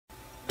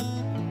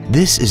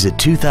This is a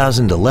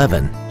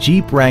 2011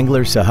 Jeep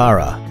Wrangler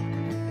Sahara.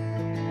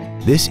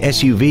 This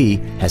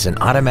SUV has an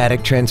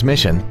automatic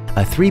transmission,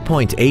 a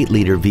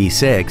 3.8-liter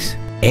V6,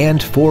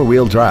 and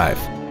four-wheel drive.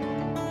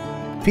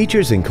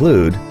 Features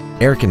include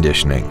air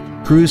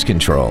conditioning, cruise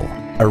control,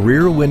 a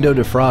rear window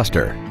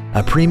defroster,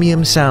 a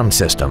premium sound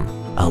system,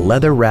 a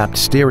leather-wrapped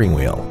steering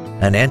wheel,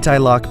 an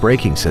anti-lock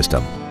braking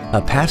system,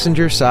 a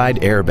passenger side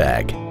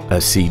airbag,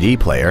 a CD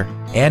player,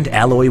 and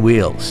alloy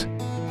wheels.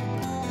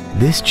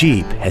 This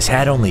Jeep has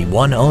had only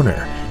one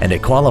owner and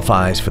it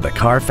qualifies for the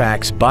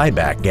Carfax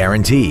buyback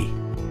guarantee.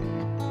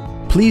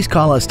 Please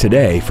call us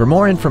today for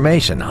more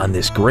information on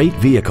this great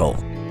vehicle.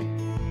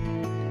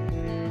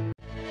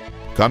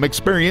 Come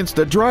experience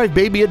the Drive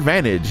Baby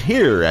Advantage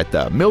here at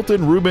the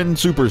Milton Ruben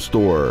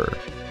Superstore.